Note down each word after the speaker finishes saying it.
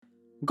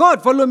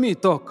God follow me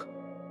talk.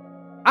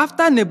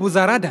 After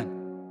Nebuzaradan,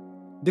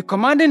 the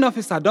commanding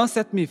officer don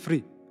set me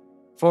free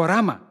for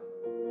Ramah.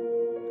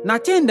 Na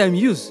chain dem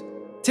use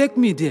take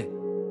me there,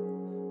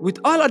 with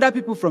all other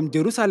people from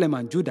Jerusalem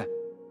and Judah,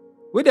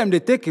 wey dem dey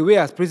take away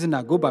as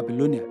prisoner go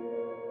Babylonia.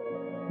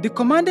 The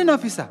commanding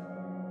officer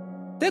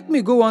take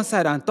me go one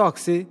side and talk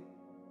say,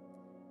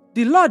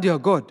 "The Lord your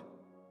God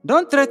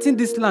don threaten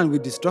this land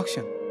with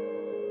destruction,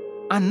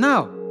 and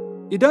now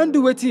he don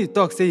do wetin he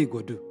talk say he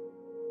go do.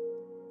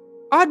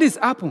 All this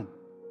happen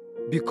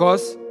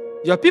because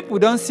your people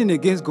don sin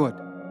against God,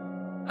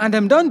 and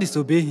dem don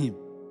disobey him.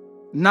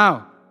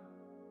 Now,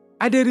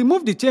 I dey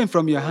remove the chain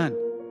from your hand,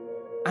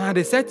 and I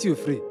dey set you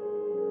free.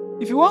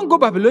 If you wan go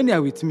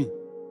Babylonia with me,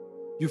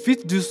 you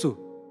fit do so,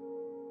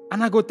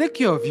 and I go take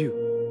care of you.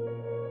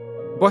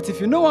 But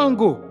if you no wan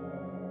go,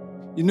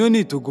 you no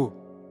need to go.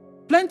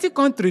 Plenty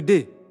country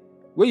dey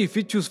wey you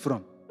fit choose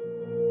from,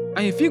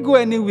 and you fit go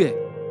anywhere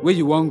wey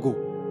you wan go."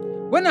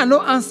 When I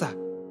no answer,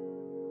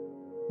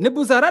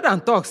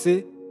 Nebuzaradan talk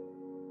say,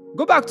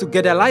 "Go back to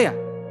Gedaliah,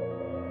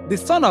 the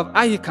son of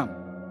Ahikam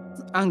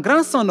and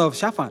grandson of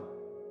Shaphan,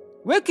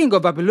 wey king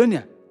of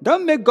Babylonia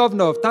don make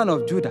governor of town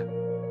of Judah.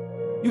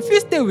 You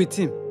fit stay with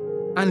him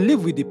and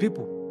live with the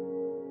people,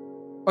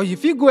 or you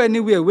fit go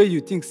anywhere wey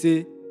you think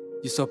say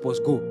you suppose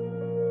go."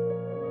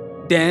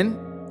 Then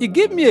he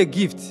give me a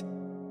gift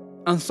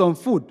and some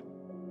food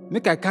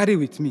make I carry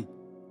with me,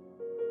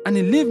 and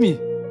he leave me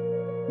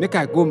make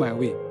I go my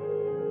way.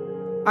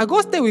 I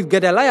go stay with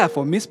Gedaliah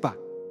for Mizpah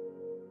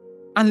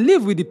and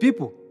live with the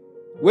people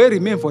wey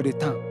remain for the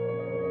town.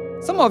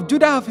 Some of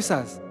Judah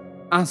officers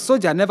and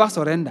soldiers never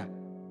surrender.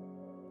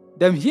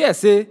 Dem hear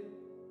say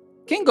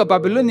king of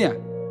Babylonia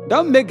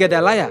don make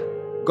Gedaliah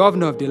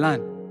governor of the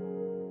land,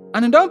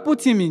 and he don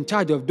put him in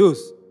charge of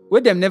those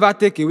wey dem never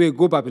take away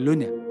go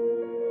Babylonia,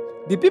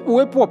 the people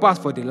wey poor pass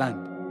for the land.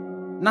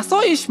 Na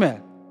so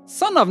Ishmael,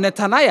 son of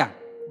Nethaniah,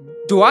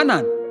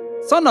 Johanan,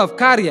 son of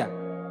Kareah,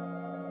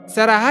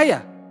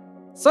 Serahiah,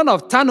 son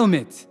of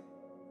Tanumeth,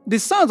 the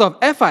sons of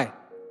Ephi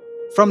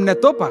from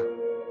Netophah,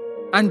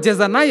 and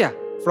Jezaniah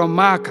from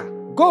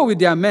Maacah go with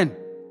their men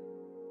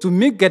to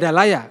meet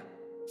Gedaliah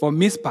for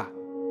Mizpah.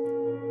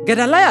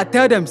 Gedaliah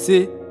tell them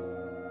say,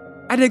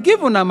 "I dey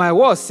give una my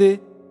word say,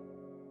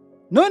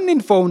 no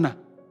need for una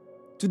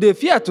to dey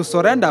fear to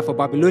surrender for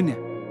Babylonia.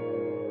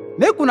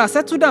 Make una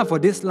settle down for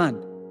this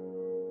land.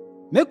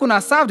 Make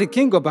una serve the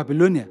king of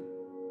Babylonia,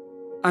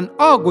 and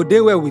all go dey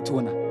well with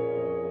una.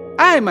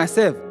 I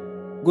myself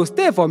go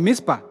stay for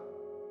Mizpah,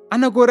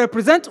 and I go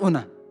represent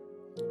una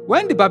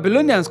when the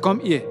Babylonians come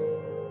here.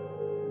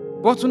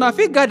 But una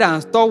fit gather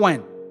and store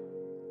wine,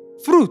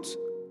 fruit,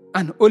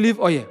 and olive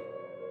oil,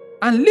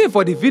 and live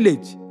for the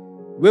village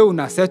where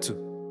una settle."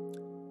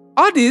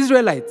 All the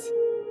Israelites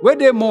wey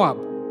dey Moab,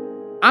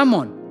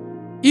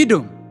 Ammon,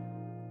 Edom,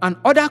 and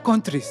other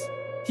countries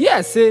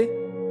hear say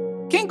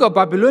king of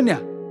Babylonia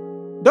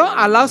don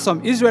allow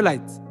some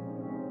Israelites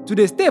to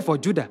dey stay for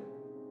Judah,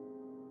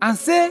 and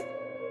say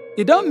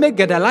he don make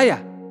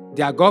Gedaliah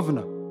their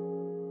governor.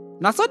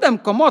 Na so dem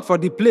comot for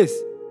the place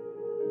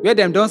where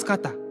dem don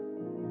scatter,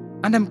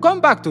 and dem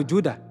come back to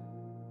Judah.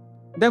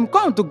 Dem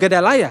come to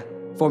Gedaliah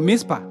for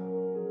Mizpah,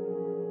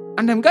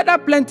 and dem gather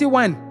plenty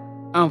wine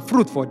and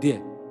fruit for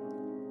there.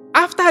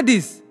 After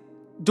this,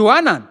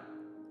 Johanan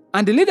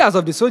and the leaders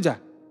of the soldier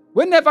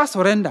wey never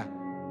surrender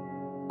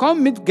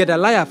come meet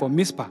Gedaliah for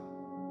Mizpah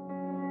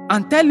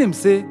and tell him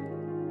say,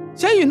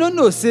 "Shey you no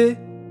know say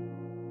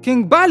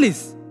King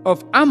Baalis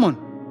of Ammon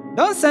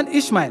don send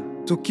Ishmael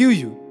to kill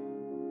you?"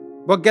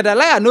 But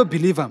Gedaliah no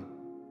believe am.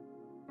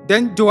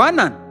 Then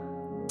Johanan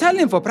tell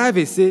him for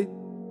private say,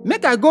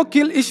 "Make I go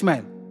kill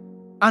Ishmael,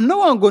 and no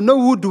one go know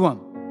who do am.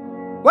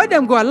 Why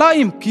dem go allow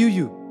him kill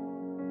you?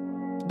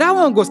 That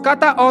one go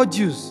scatter all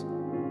Jews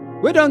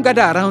wey don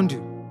gather around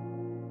you,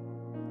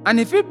 and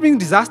e fit bring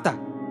disaster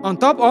on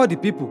top all the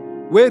people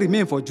wey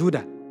remain for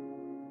Judah."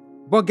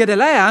 But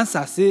Gedaliah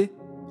answer say,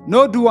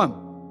 "No do am.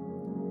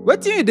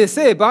 Wetin you dey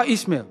say about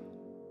Ishmael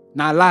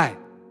na lie.